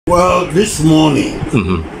Well, this morning,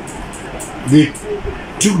 they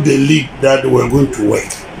took the lead that they were going to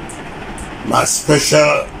work. My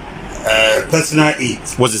special personal aide.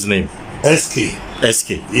 What's his name? SK. SK.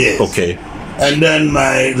 Yes. Okay. And then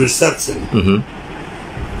my reception.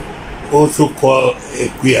 Also called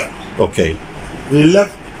Equia. Okay. They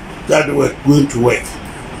left that they were going to work.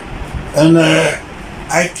 And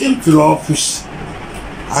I came to the office.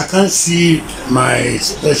 I can't see my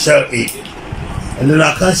special aide. And then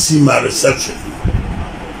I can't see my reception.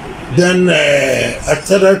 Then I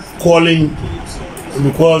started calling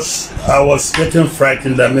because I was getting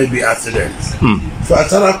frightened that maybe accident. So I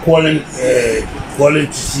started calling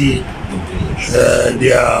to see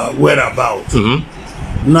their whereabouts.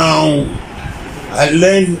 Now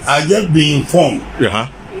I just been informed.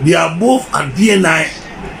 They are both at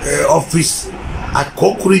BNI office at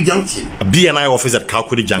Kokuri Junction. A BNI office at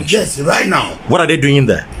Kokuri Junction? Yes, right now. What are they doing in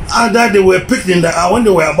there? That they were picked in the when they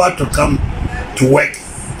were about to come to work,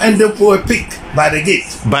 and they were picked by the gate.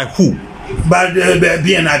 By who? By the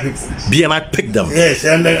BNI people. BNI picked them? Yes,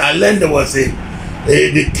 and then I learned there was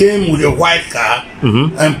they came with a white car,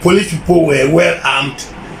 and police people were well armed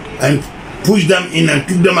and pushed them in and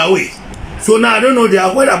took them away. So now I don't know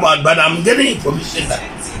their whereabouts, but I'm getting information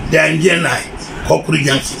that they are in BNI, Kokuri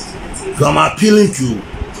Junction. So I'm appealing to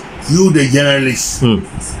you, the journalists,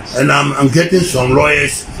 and I'm getting some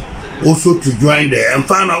lawyers also to join there and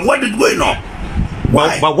find out what is going on.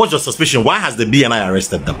 Why? But what's your suspicion? Why has the BNI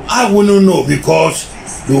arrested them? I wouldn't know because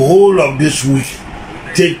the whole of this week,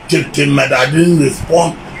 I didn't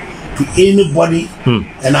respond to anybody,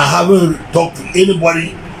 and I haven't talked to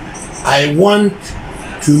anybody. I want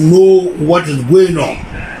to know what is going on.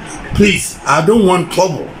 Please, I don't want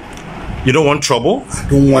trouble. You don't want trouble? I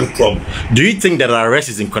don't want trouble. Do you think that the arrest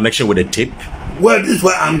is in connection with a tip? Well, this is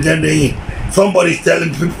what I'm getting. Somebody's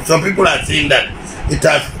telling people, some people are saying that it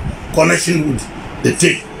has connection with the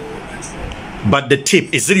tip. But the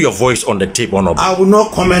tip, is it your voice on the tip or not? I will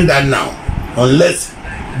not comment that now unless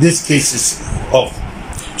this case is off.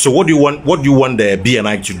 So what do you want? What do you want the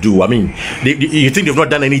BNI to do? I mean, you think they've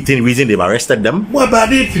not done anything reason they've arrested them? Well,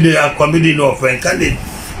 but if they are committing no offense, can they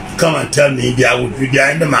come and tell me they are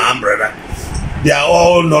under my umbrella? They are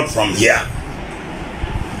all not from here.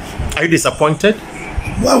 Are you disappointed?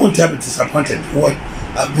 Why won't I be disappointed? What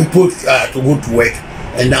people to go to work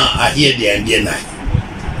and now I hear they are in BNI.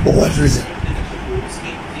 For what reason?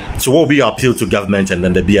 So what will be your appeal to government and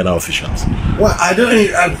then the BNI officials? Well, I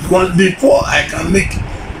don't. Before I can make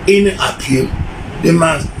any appeal, they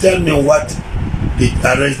must tell me what they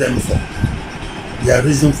arrest them for. Their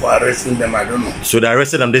reason for arresting them, I don't know. So they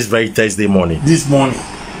arrested them this very Thursday morning? This morning.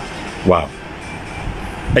 Wow.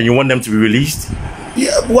 And you want them to be released?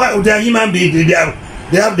 Yeah, why? They are human beings.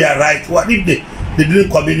 They have their right. What if they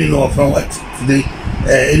didn't commit any offense? What?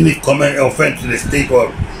 Any common offense to the state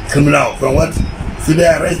or criminal offense? What? Should they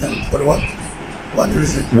arrest them for what? What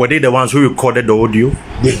reason? Were they the ones who recorded the audio?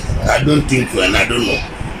 I don't think so, and I don't know.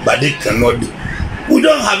 But they cannot do. We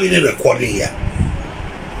don't have any recording here.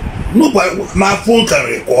 Nobody, my phone can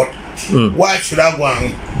record. Why should I go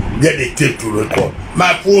and get a tape to record?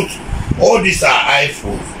 My phones, all these are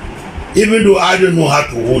iPhones. Even though I don't know how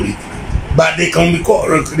to hold it, but they can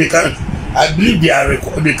record. They can. I believe they are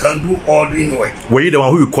record. They can do all anyway. Were you the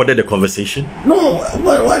one who recorded the conversation? No.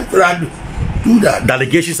 Why should I do that? The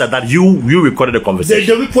allegations are that you recorded the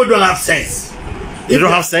conversation. The people don't have sense. They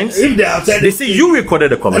don't have sense? If they have sense, they say you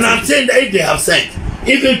recorded the conversation. And I'm saying that if they have sense,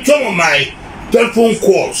 even some of my telephone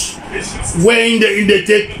calls were in the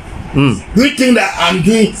tape. Do you think that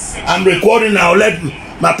I'm recording now? Let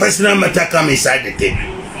my personal matter come inside the tape.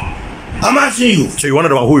 I'm asking you. So you wanted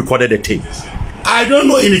the one who recorded the tape? I don't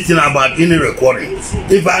know anything about any recording.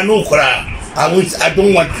 If I know, I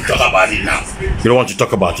don't want to talk about it now. You don't want to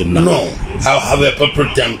talk about it now? No, I'll have a proper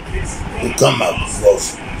time to come out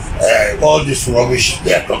because all this rubbish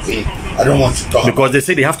they are talking, I don't want to talk because about. They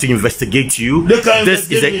say they have to investigate you.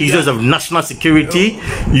 This is the issues of national security.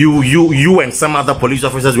 You and some other police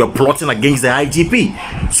officers were plotting against the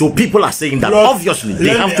IGP. So people are saying that obviously they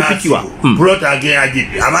have to pick you up. Plot against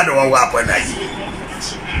IGP. I'm not the one who appointed IGP.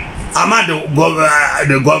 I'm not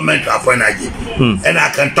the government to appoint IGP. And I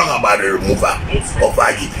can talk about the removal of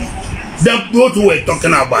IGP. Those who were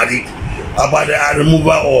talking about it, about the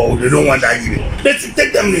removal or they don't want IGP, let's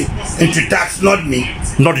take them into tax, not me.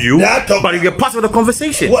 Not you? But you were part of the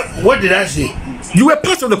conversation. What did I say? You were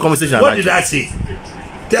part of the conversation. What did I say?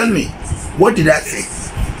 Tell me. What did I say?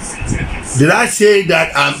 Did I say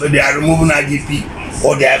that they are removing IGP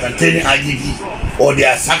or they are maintaining IGP or they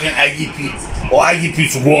are sacking IGP or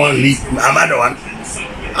IGP to go on leave? Am I the one?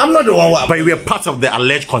 I'm not the one who... But you were part of the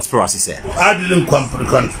alleged conspiracy, sir. I didn't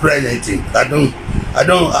conspire anything. I don't...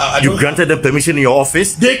 You granted them permission in your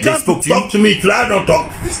office? They can't talk to me till I don't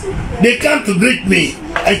talk. They can't greet me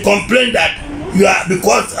and complain that you are,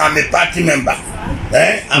 because I'm a party member.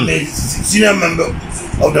 I'm a senior member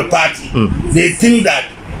of the party. They think that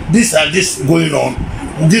this and this going on,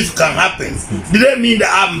 this can happen. Did that mean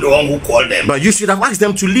that I'm the one who called them? But you should have asked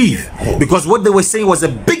them to leave, because what they were saying was a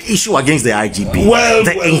big issue against the IGP,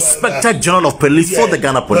 the Inspector General of Police for the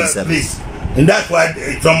Ghana Police Service. And that's why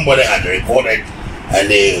somebody had recorded, and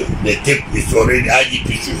the tape is already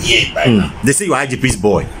IGP should hear it by now. They say you're IGP's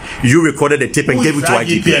boy. You recorded the tape and gave it to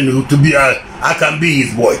IGP. And to be, I can be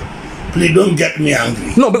his boy. Please don't get me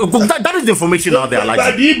angry. No, because that is the information out there.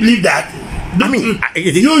 But do you believe that? I mean,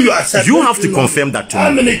 you have to confirm that to me.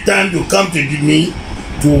 How many times you come to me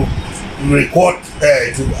to record,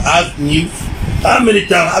 to ask news? How many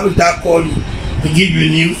times haven't I called you to give you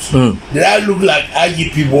news? Did I look like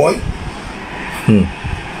IGP boy?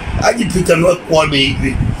 IGP cannot call me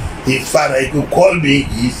his father. He could call me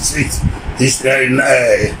his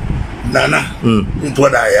Nana. It's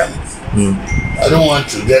what I am. I don't want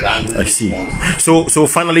to get angry. I see. So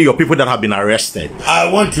finally, your people that have been arrested.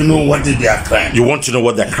 I want to know what is their crime. You want to know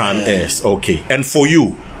what their crime is. Okay. And for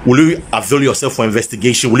you, will you avail yourself for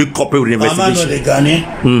investigation? Will you cooperate with the investigation? I'm not a Ghanaian.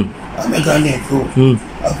 I'm a Ghanaian too.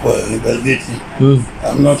 I'm for investigation.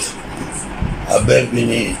 I'm not a bad.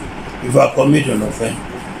 If I commit an offense,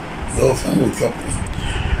 the offense will chop me.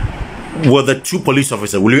 Will the two police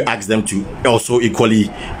officers, will you ask them to also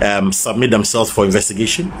equally submit themselves for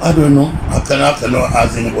investigation? I don't know. I cannot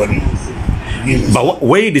ask anybody. But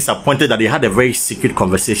were you disappointed that they had a very secret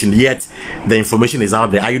conversation, yet the information is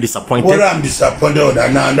out there? Are you disappointed? Well, I'm disappointed with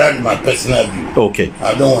that now. That's my personal view. Okay.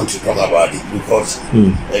 I don't want to talk about it because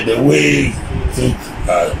the way things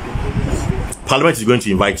Parliament is going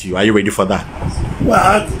to invite you. Are you ready for that?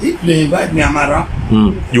 Well, if they invite me, I'm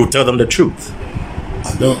around. You tell them the truth.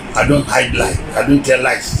 I don't hide lies. I don't tell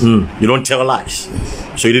lies. You don't tell lies.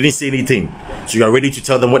 So you didn't say anything. So you are ready to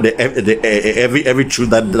tell them what every truth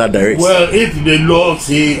that there is. Well, if the law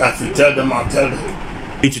say I should tell them, I'll tell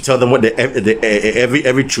them. Need to tell them what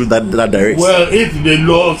every truth that there is. Well, if the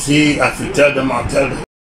law say I should tell them, I'll tell them.